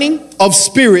discerning of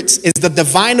spirits is the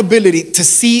divine ability to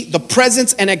see the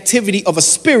presence and activity of a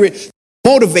spirit that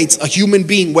motivates a human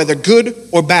being, whether good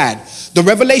or bad. The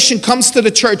revelation comes to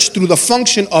the church through the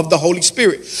function of the Holy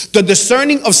Spirit. The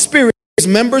discerning of spirits gives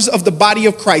members of the body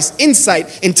of Christ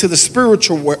insight into the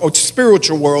spiritual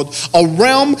world, a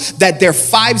realm that their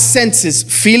five senses,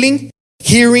 feeling,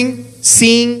 hearing,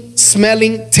 seeing,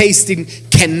 smelling, tasting,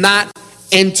 cannot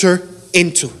enter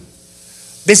into.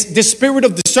 This spirit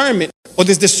of discernment, or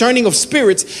this discerning of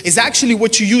spirits, is actually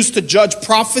what you use to judge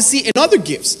prophecy and other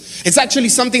gifts. It's actually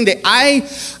something that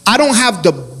I don't have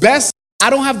the best. I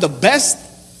don't have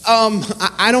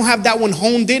that one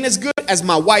honed in as good as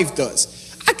my wife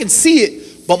does. I can see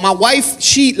it, but my wife,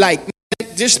 she like,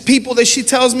 just people that she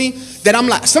tells me that I'm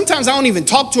like, sometimes I don't even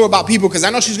talk to her about people because I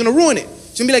know she's going to ruin it.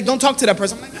 She'll be like, don't talk to that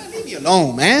person. I'm like, leave me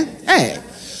alone, man. Hey.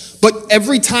 But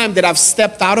every time that I've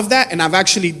stepped out of that and I've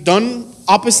actually done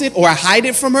opposite, or I hide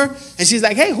it from her, and she's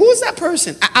like, hey, who is that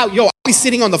person? I'll be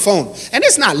sitting on the phone. And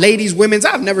it's not ladies, women's.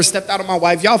 I've never stepped out of my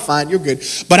wife. Y'all fine, you're good.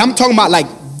 But I'm talking about like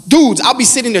dudes. I'll be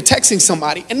sitting there texting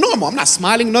somebody, and normal, I'm not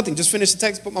smiling, nothing. Just finish the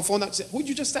text, put my phone down. Who'd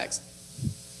you just text?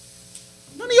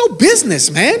 None of your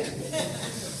business, man.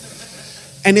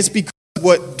 And it's because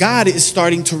what God is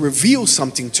starting to reveal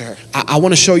something to her. I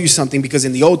want to show you something because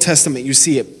in the Old Testament you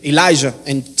see it. Elijah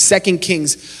in 2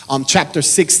 Kings chapter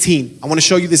 16. I want to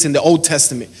show you this in the Old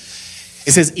Testament.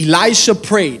 It says Elisha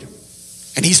prayed,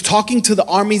 and he's talking to the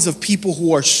armies of people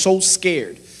who are so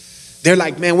scared. They're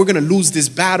like, man, we're going to lose this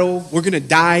battle. We're going to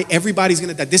die. Everybody's going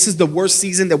to die. This is the worst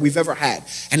season that we've ever had.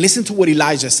 And listen to what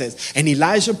Elijah says. And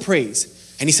Elijah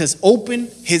prays, and he says, open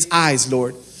his eyes,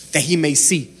 Lord, that he may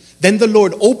see. Then the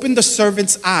Lord opened the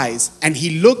servant's eyes, and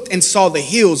he looked and saw the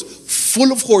hills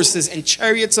full of horses and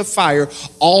chariots of fire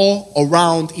all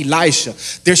around Elisha.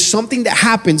 There's something that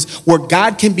happens where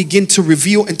God can begin to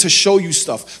reveal and to show you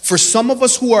stuff. For some of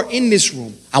us who are in this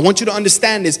room, I want you to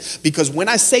understand this, because when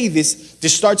I say this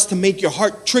starts to make your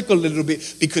heart trickle a little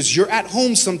bit, because you're at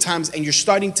home sometimes and you're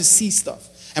starting to see stuff.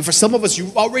 And for some of us,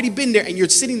 you've already been there and you're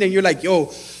sitting there and you're like,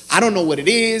 yo, I don't know what it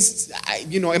is.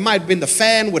 It might have been the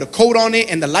fan with a coat on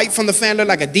it and the light from the fan looked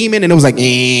like a demon and it was like,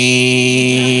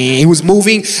 it was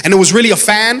moving and it was really a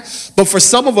fan. But for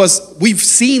some of us, we've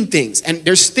seen things and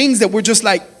there's things that we're just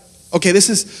like, okay, this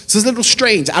is a little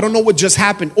strange. I don't know what just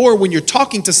happened. Or when you're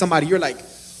talking to somebody, you're like,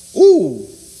 ooh,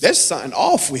 there's something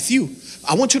off with you.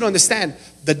 I want you to understand,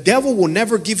 the devil will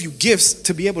never give you gifts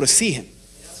to be able to see him.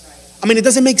 I mean, it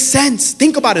doesn't make sense.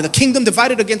 Think about it. A kingdom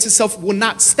divided against itself will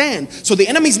not stand. So the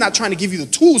enemy's not trying to give you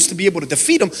the tools to be able to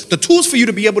defeat him. The tools for you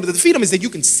to be able to defeat him is that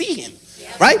you can see him,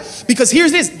 right? Because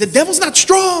here's this. The devil's not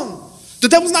strong. The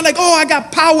devil's not like, oh, I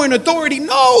got power and authority.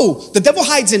 No, the devil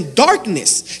hides in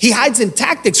darkness. He hides in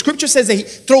tactics. Scripture says that he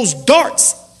throws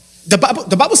darts. The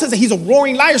Bible says that he's a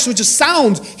roaring liar, so it just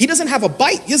sounds. He doesn't have a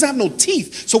bite. He doesn't have no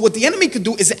teeth. So what the enemy could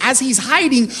do is as he's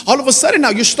hiding, all of a sudden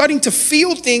now you're starting to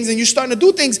feel things and you're starting to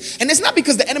do things. And it's not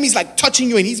because the enemy's like touching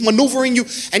you and he's maneuvering you.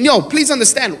 And please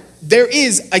understand, there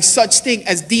is a such thing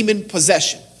as demon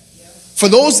possession. For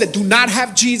those that do not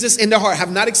have Jesus in their heart,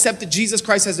 have not accepted Jesus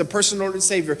Christ as their personal Lord and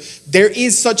Savior, there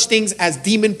is such things as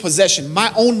demon possession.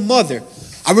 My own mother,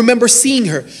 I remember seeing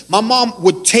her. My mom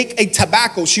would take a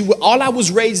tobacco. All I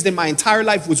was raised in my entire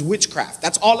life was witchcraft.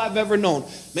 That's all I've ever known.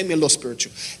 Made me a little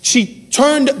spiritual. She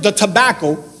turned the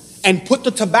tobacco and put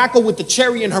the tobacco with the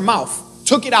cherry in her mouth.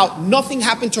 Took it out. Nothing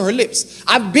happened to her lips.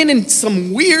 I've been in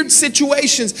some weird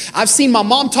situations. I've seen my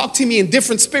mom talk to me in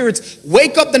different spirits.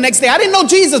 Wake up the next day. I didn't know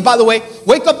Jesus, by the way.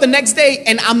 Wake up the next day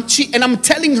and I'm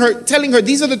telling her,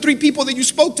 these are the three people that you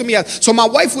spoke to me as. So my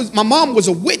mom was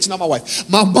a witch, not my wife.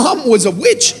 My mom was a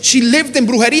witch. She lived in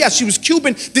brujeria. She was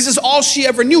Cuban. This is all she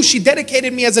ever knew. She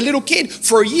dedicated me as a little kid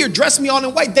for a year, dressed me all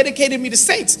in white, dedicated me to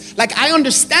saints. Like, I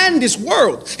understand this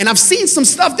world and I've seen some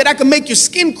stuff that I can make your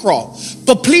skin crawl.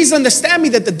 But please understand me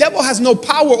that the devil has no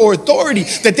power or authority,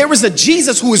 that there is a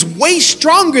Jesus who is way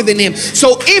stronger than him.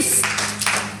 So I'm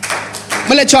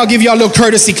gonna let y'all give y'all a little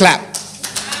courtesy clap.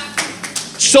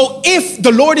 So if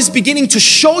the Lord is beginning to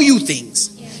show you things,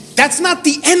 that's not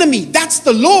the enemy, that's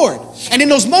the Lord. And in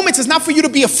those moments, it's not for you to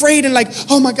be afraid and like,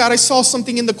 oh my God, I saw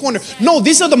something in the corner. No,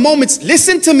 these are the moments,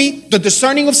 listen to me, the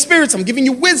discerning of spirits. I'm giving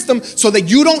you wisdom so that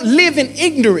you don't live in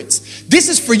ignorance. This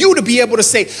is for you to be able to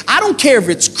say, I don't care if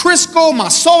it's Crisco,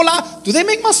 Masola. Do they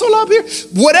make Masola up here?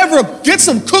 Whatever, get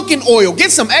some cooking oil,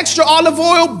 get some extra olive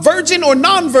oil, virgin or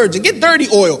non-virgin, get dirty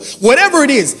oil, whatever it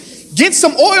is. Get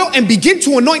some oil and begin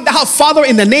to anoint the house. Father,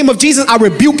 in the name of Jesus, I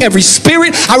rebuke every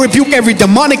spirit. I rebuke every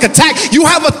demonic attack. You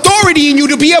have authority in you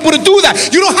to be able to do that.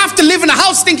 You don't have to live in a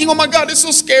house thinking, oh my God, it's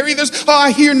so scary.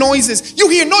 I hear noises. You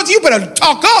hear noises, you better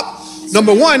talk up.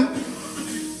 Number one,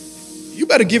 you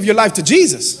better give your life to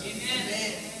Jesus.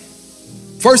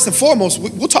 First and foremost,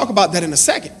 we'll talk about that in a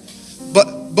second.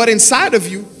 But inside of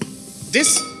you,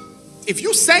 if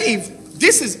you save,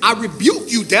 I rebuke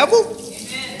you, devil.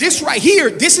 This right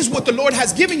here, this is what the Lord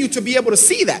has given you to be able to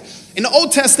see that. In the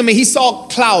Old Testament, he saw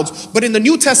clouds. But in the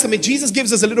New Testament, Jesus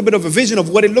gives us a little bit of a vision of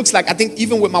what it looks like. I think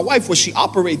even with my wife, what she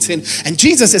operates in. And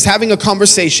Jesus is having a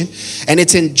conversation. And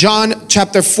it's in John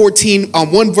chapter 14,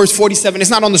 1 verse 47. It's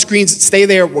not on the screens. Stay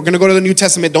there. We're going to go to the New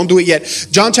Testament. Don't do it yet.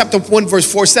 John chapter 1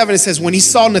 verse 47, it says, when he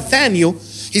saw Nathanael,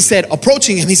 he said,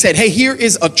 approaching him, he said, hey, here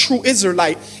is a true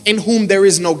Israelite in whom there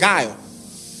is no guile.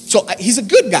 So he's a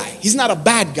good guy. He's not a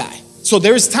bad guy. So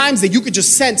there's times that you could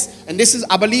just sense, and this is,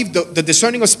 I believe, the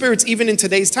discerning of spirits, even in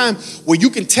today's time, where you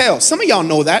can tell. Some of y'all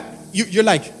know that. You're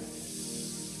like,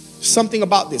 something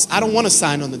about this. I don't want to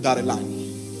sign on the dotted line.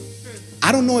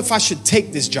 I don't know if I should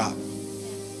take this job.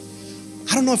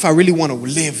 I don't know if I really want to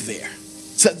live there.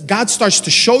 So God starts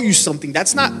to show you something.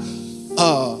 That's not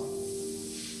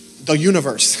the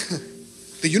universe.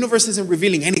 The universe isn't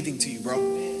revealing anything to you,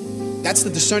 bro. That's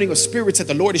the discerning of spirits, that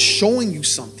the Lord is showing you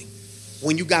something.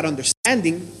 When you got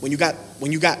understanding, when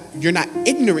you're not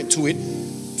ignorant to it,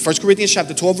 1 Corinthians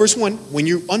chapter 12, verse 1, when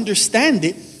you understand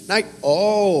it, now,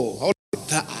 hold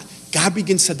on. God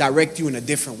begins to direct you in a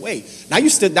different way. Now you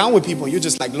sit down with people and you're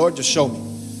just like, Lord, just show me.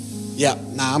 Yeah,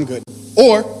 nah, I'm good.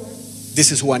 Or,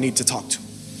 this is who I need to talk to.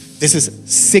 This is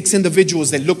 6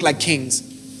 individuals that look like kings,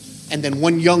 and then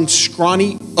one young,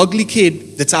 scrawny, ugly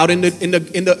kid that's out in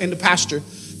the pasture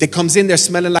that comes in there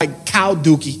smelling like cow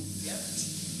dookie.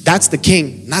 That's the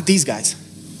king, not these guys.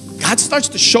 God starts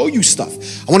to show you stuff.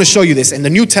 I want to show you this in the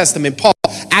New Testament. Paul,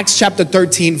 Acts chapter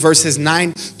 13, verses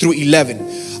 9 through 11.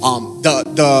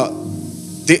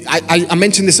 I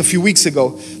mentioned this a few weeks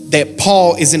ago, that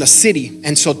Paul is in a city,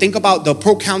 and so think about the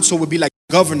proconsul would be like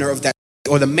the governor of that,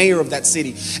 or the mayor of that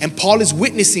city, and Paul is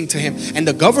witnessing to him, and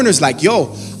the governor's like,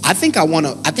 yo, I think I want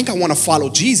to follow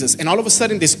Jesus. And all of a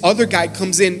sudden this other guy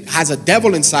comes in, has a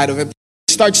devil inside of him,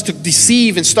 starts to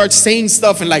deceive and starts saying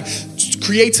stuff and like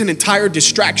creates an entire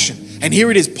distraction. And here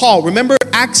it is, Paul. Remember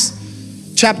Acts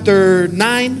chapter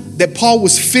 9, that Paul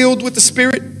was filled with the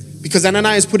Spirit because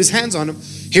Ananias put his hands on him.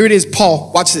 Here it is,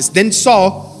 Paul. Watch this. Then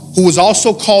Saul, who was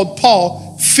also called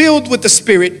Paul, filled with the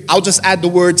Spirit, I'll just add the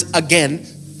words again,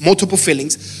 multiple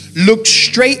fillings, looked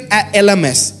straight at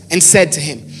Elymas and said to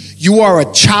him, you are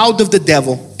a child of the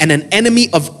devil and an enemy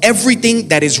of everything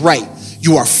that is right.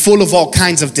 You are full of all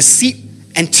kinds of deceit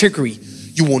and trickery.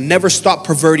 You will never stop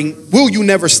perverting. Will you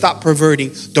never stop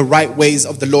perverting the right ways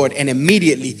of the Lord? And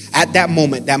immediately at that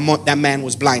moment, that man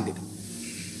was blinded.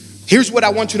 Here's what I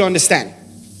want you to understand.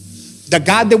 The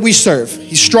God that we serve,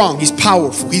 he's strong, he's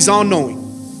powerful, he's all-knowing.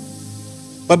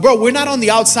 But bro, we're not on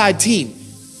the outside team.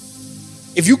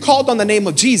 If you called on the name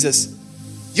of Jesus,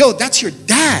 yo, that's your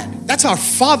dad. That's our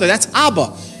father. That's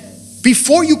Abba.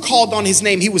 Before you called on his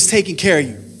name, he was taking care of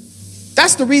you.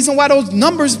 That's the reason why those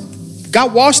numbers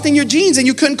got washed in your jeans and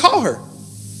you couldn't call her.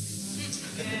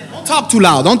 Don't talk too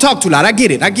loud. Don't talk too loud. I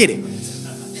get it.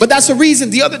 But that's the reason.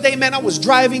 The other day, man, I was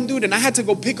driving, dude, and I had to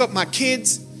go pick up my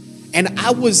kids. And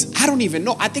I don't even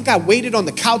know. I think I waited on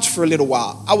the couch for a little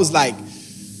while. I was like,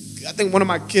 I think one of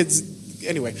my kids,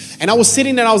 anyway. And I was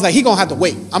sitting there and I was like, he gonna have to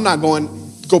wait. I'm not going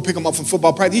to go pick him up from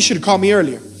football practice. He should have called me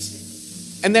earlier.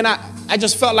 And then I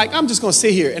just felt like I'm just gonna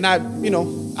sit here. And I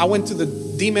went to the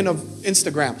demon of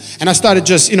Instagram. And I started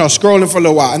just, scrolling for a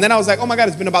little while. And then I was like, oh my God,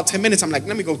 it's been about 10 minutes. I'm like,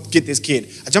 let me go get this kid.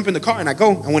 I jump in the car and I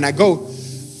go. And when I go,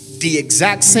 the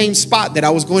exact same spot that I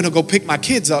was going to go pick my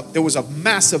kids up, there was a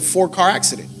massive 4-car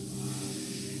accident.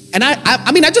 And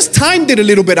I just timed it a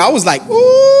little bit. I was like,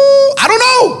 ooh, I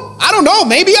don't know.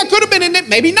 Maybe I could have been in it,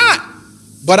 maybe not.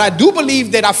 But I do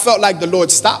believe that I felt like the Lord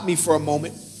stopped me for a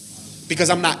moment because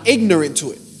I'm not ignorant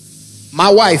to it. My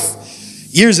wife,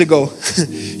 years ago,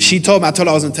 she told me, I told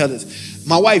her I was going to tell this.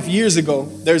 My wife, years ago,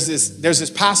 there's this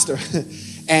pastor,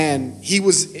 and he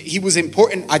was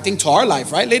important, I think, to our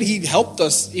life, right, lady? He helped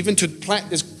us even to plant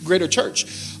this greater church.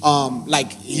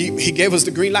 He gave us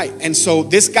the green light. And so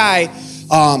this guy,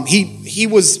 he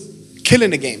was killing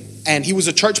the game, and he was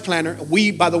a church planner.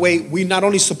 We, by the way, we not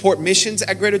only support missions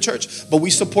at Greater Church, but we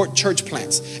support church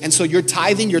plants. And so your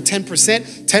tithing, your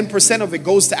 10% of it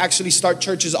goes to actually start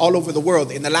churches all over the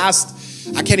world. In the last,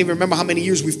 I can't even remember how many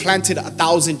years, we've planted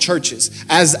 1,000 churches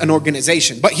as an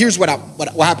organization. But here's what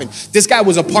happened. This guy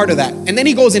was a part of that. And then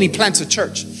he goes and he plants a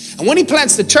church. And when he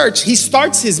plants the church, he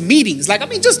starts his meetings.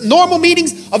 Just normal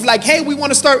meetings of like, hey, we're going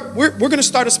to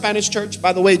start a Spanish church,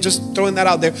 by the way, just throwing that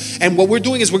out there. And what we're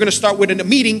doing is we're going to start with a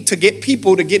meeting to get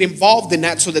people to get involved in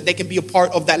that so that they can be a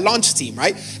part of that launch team,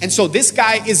 right? And so this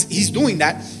guy he's doing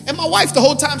that. And my wife, the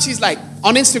whole time, she's like,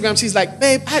 on Instagram, she's like,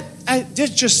 babe,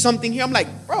 there's just something here. I'm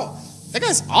like, bro, that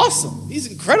guy's awesome. He's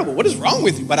incredible. What is wrong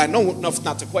with you? But I know enough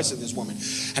not to question this woman.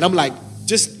 And I'm like,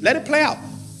 just let it play out.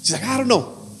 She's like, I don't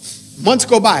know. Months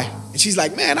go by, and she's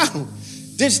like, man,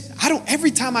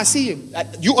 every time I see him,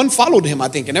 you unfollowed him, I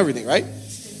think, and everything, right? I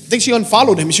think she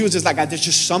unfollowed him, and she was just like, there's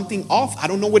just something off. I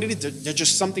don't know what it is. There's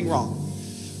just something wrong.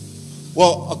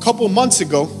 Well, a couple months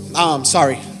ago,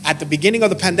 at the beginning of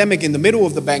the pandemic, in the middle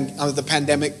of the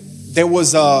pandemic,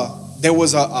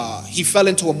 he fell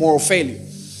into a moral failure.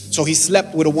 So he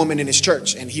slept with a woman in his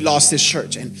church, and he lost his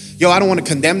church. And I don't want to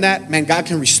condemn that. Man, God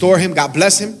can restore him. God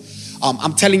bless him.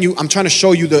 I'm telling you, I'm trying to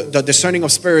show you the discerning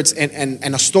of spirits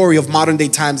and a story of modern day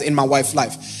times in my wife's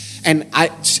life. And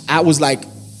I was like,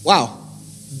 wow.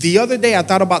 The other day I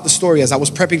thought about the story as I was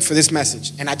prepping for this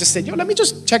message. And I just said, let me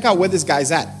just check out where this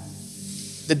guy's at.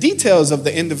 The details of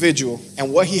the individual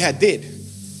and what he had did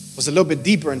was a little bit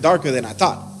deeper and darker than I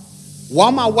thought.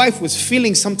 While my wife was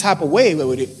feeling some type of way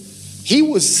with it, he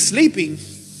was sleeping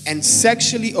and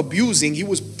sexually abusing. He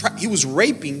was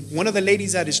raping one of the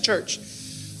ladies at his church.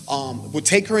 Would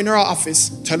take her in her office,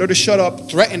 tell her to shut up,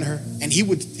 threaten her, and he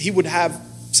would have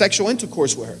sexual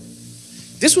intercourse with her.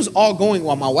 This was all going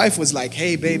while my wife was like,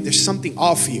 hey, babe, there's something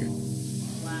off here.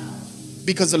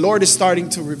 Because the Lord is starting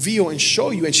to reveal and show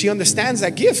you, and she understands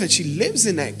that gift and she lives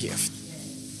in that gift.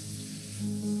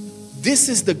 This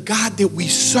is the God that we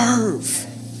serve.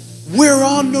 We're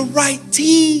on the right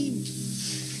team.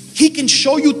 He can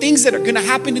show you things that are going to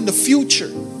happen in the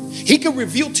future. He can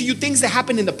reveal to you things that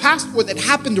happened in the past or that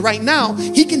happened right now.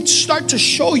 He can start to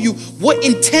show you what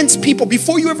intense people,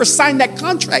 before you ever sign that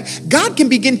contract, God can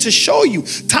begin to show you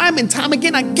time and time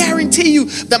again. I guarantee you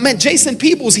that, man, Jason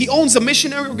Peebles, he owns a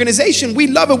missionary organization. We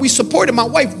love it. We support it. My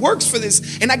wife works for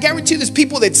this. And I guarantee you there's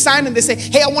people that sign and they say,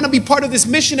 hey, I want to be part of this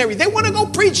missionary. They want to go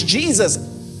preach Jesus.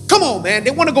 Come on, man.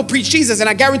 They want to go preach Jesus. And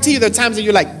I guarantee you there are times that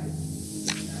you're like,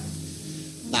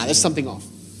 nah, there's something off.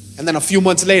 And then a few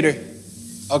months later,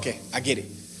 okay, I get it.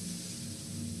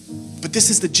 But this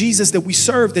is the Jesus that we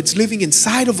serve that's living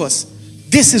inside of us.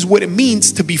 This is what it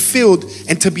means to be filled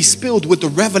and to be spilled with the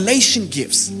revelation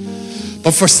gifts.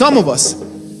 But for some of us,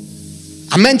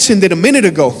 I mentioned it a minute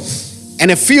ago,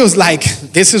 and it feels like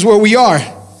this is where we are,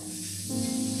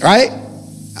 right?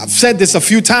 I've said this a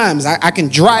few times. I can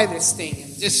dry this thing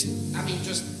and you're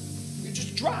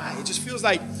just dry. It just feels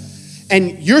like,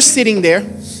 and you're sitting there,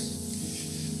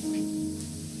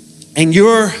 and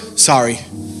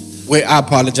I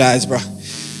apologize, bro.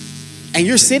 And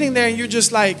you're sitting there and you're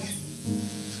just like,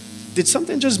 did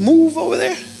something just move over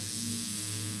there?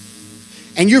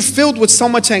 And you're filled with so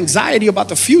much anxiety about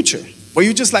the future, where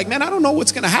you're just like, man, I don't know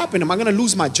what's going to happen. Am I going to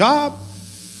lose my job?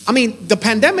 I mean, the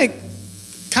pandemic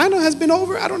kind of has been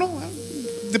over. I don't know.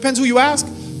 Depends who you ask.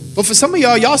 But for some of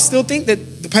y'all still think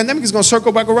that the pandemic is going to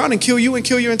circle back around and kill you and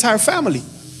kill your entire family.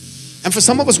 And for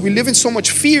some of us, we live in so much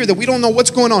fear that we don't know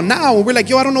what's going on now. And we're like,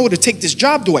 yo, I don't know where to take this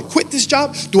job. Do I quit this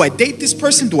job? Do I date this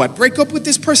person? Do I break up with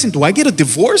this person? Do I get a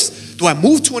divorce? Do I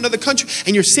move to another country?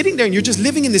 And you're sitting there and you're just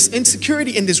living in this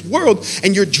insecurity in this world,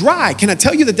 and you're dry. Can I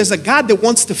tell you that there's a God that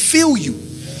wants to fill you?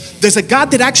 There's a God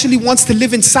that actually wants to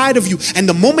live inside of you. And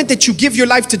the moment that you give your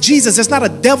life to Jesus, there's not a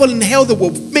devil in hell that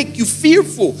will make you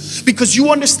fearful, because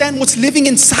you understand what's living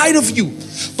inside of you.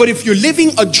 But if you're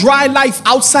living a dry life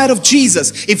outside of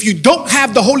Jesus, if you don't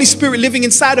have the Holy Spirit living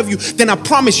inside of you, then I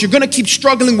promise you're going to keep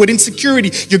struggling with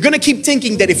insecurity. You're going to keep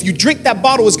thinking that if you drink that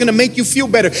bottle, it's going to make you feel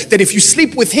better. That if you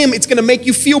sleep with him, it's going to make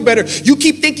you feel better. You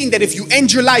keep thinking that if you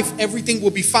end your life, everything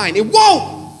will be fine. It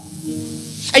won't.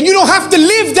 And you don't have to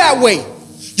live that way.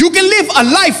 You can live a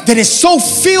life that is so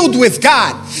filled with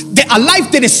God, a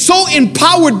life that is so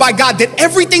empowered by God, that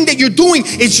everything that you're doing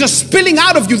is just spilling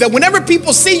out of you, that whenever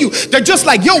people see you, they're just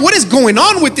like, yo, what is going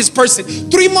on with this person?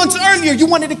 3 months earlier, you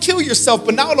wanted to kill yourself,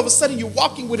 but now all of a sudden you're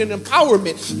walking with an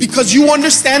empowerment because you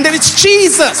understand that it's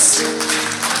Jesus.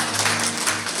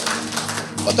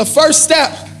 But the first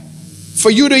step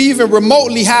for you to even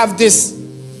remotely have this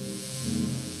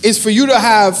is for you to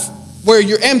have, where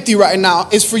you're empty right now,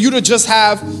 is for you to just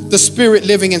have the Spirit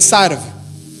living inside of you.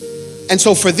 And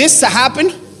so for this to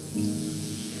happen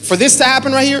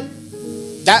right here,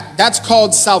 that's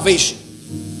called salvation.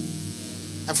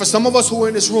 And for some of us who are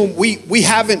in this room, we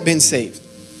haven't been saved.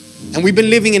 And we've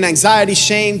been living in anxiety,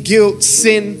 shame, guilt,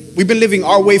 sin. We've been living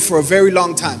our way for a very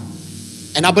long time.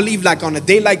 And I believe, like, on a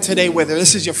day like today, whether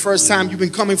this is your first time, you've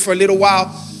been coming for a little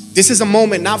while, this is a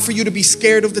moment not for you to be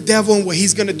scared of the devil and what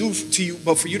he's going to do to you,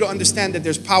 but for you to understand that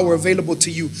there's power available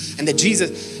to you, and that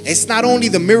Jesus, it's not only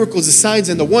the miracles, the signs,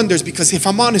 and the wonders, because if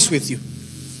I'm honest with you,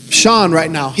 Sean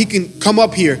right now, he can come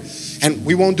up here, and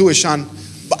we won't do it, Sean,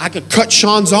 but I could cut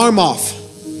Sean's arm off.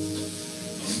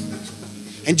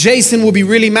 And Jason will be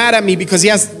really mad at me because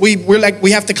we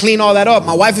have to clean all that up.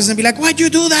 My wife is going to be like, why'd you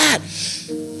do that?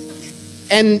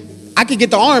 And I could get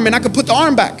the arm and I could put the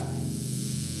arm back.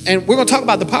 And we're going to talk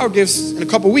about the power gifts in a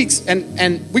couple weeks.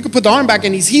 And we could put the arm back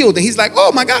and he's healed. And he's like,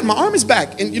 oh my God, my arm is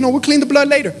back. And we'll clean the blood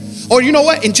later. Or you know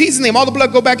what? In Jesus' name, all the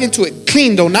blood go back into it.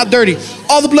 Clean though, not dirty.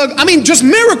 All the blood, just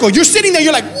miracle. You're sitting there,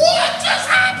 you're like, what just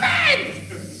happened?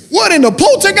 What, in the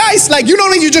poltergeist? Like, you're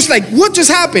just like, what just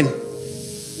happened?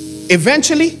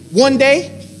 Eventually, one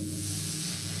day,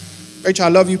 Rachel, I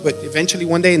love you, but eventually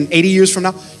one day, in 80 years from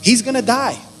now, he's going to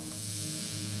die.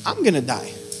 I'm going to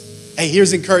die. Hey,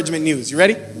 here's encouragement news. You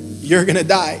ready? You're going to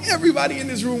die. Everybody in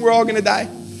this room, we're all going to die.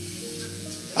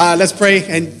 Let's pray.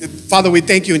 And Father, we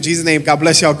thank you in Jesus' name. God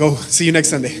bless y'all. Go. See you next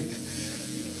Sunday.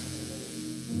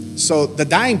 So the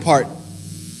dying part,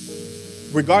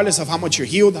 regardless of how much you're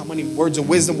healed, how many words of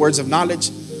wisdom, words of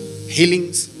knowledge,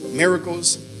 healings,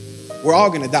 miracles, we're all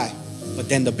going to die. But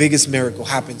then the biggest miracle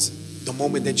happens the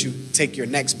moment that you take your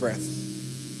next breath.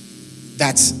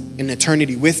 That's an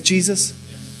eternity with Jesus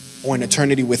or an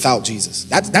eternity without Jesus.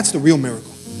 That's the real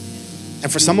miracle.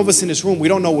 And for some of us in this room, we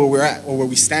don't know where we're at or where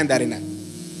we stand at in that.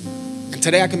 And And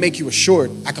today I can make you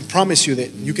assured, I can promise you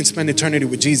that you can spend eternity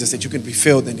with Jesus, that you can be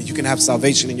filled and that you can have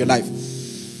salvation in your life.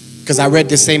 Because I read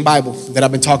this same Bible that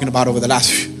I've been talking about over the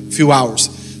last few hours,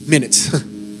 minutes.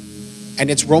 And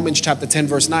it's Romans chapter 10,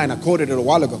 verse 9. I quoted it a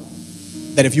while ago.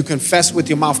 That if you confess with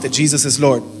your mouth that Jesus is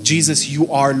Lord, Jesus,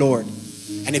 you are Lord.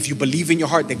 And if you believe in your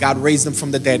heart that God raised them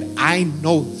from the dead, I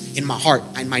know in my heart,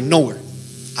 in my knower,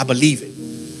 I believe it,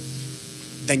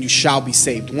 then you shall be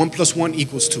saved. 1 + 1 =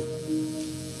 2.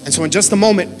 And so in just a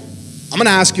moment, I'm going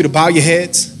to ask you to bow your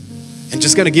heads and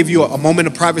just going to give you a moment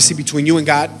of privacy between you and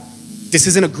God. This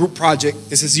isn't a group project.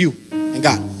 This is you and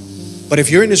God. But if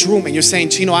you're in this room and you're saying,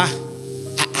 Chino, I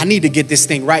need to get this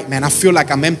thing right, man. I feel like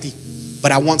I'm empty,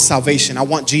 but I want salvation. I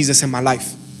want Jesus in my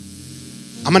life.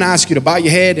 I'm going to ask you to bow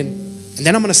your head and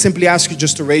then I'm going to simply ask you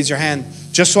just to raise your hand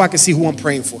just so I can see who I'm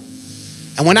praying for.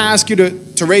 And when I ask you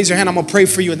to raise your hand, I'm going to pray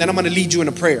for you and then I'm going to lead you in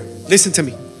a prayer. Listen to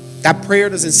me. That prayer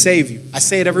doesn't save you. I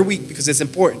say it every week because it's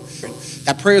important.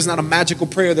 That prayer is not a magical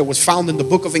prayer that was found in the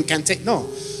book of incantation. No.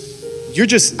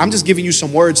 I'm just giving you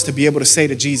some words to be able to say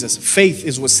to Jesus. Faith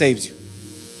is what saves you.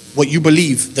 What you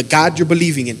believe, the God you're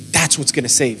believing in, that's what's going to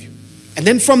save you. And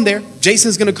then from there,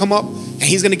 Jason's going to come up and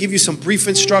he's going to give you some brief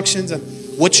instructions on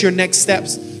what's your next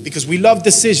steps. Because we love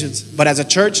decisions, but as a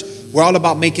church, we're all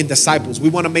about making disciples. We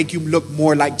want to make you look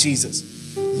more like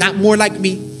Jesus. Not more like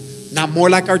me, not more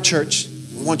like our church.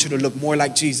 We want you to look more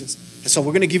like Jesus. And so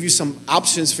we're going to give you some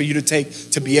options for you to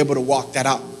take to be able to walk that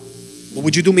out. But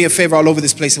would you do me a favor all over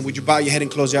this place and would you bow your head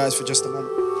and close your eyes for just a moment?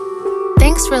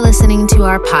 Thanks for listening to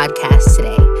our podcast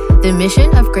today. The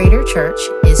mission of Greater Church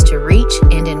is to reach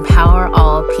and empower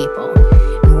all people.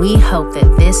 And we hope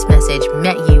that this message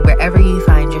met you wherever you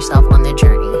find yourself on the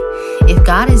journey. If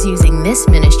God is using this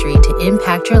ministry to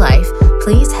impact your life,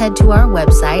 please head to our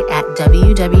website at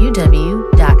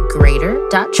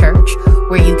www.greater.church,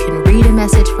 where you can read a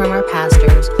message from our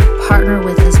pastors, partner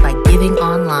with us by giving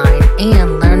online,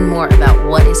 and learn more about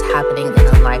what is happening in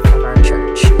the life of our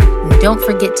church. Don't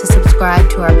forget to subscribe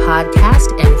to our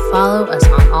podcast and follow us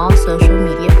on all social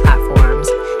media platforms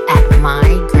at My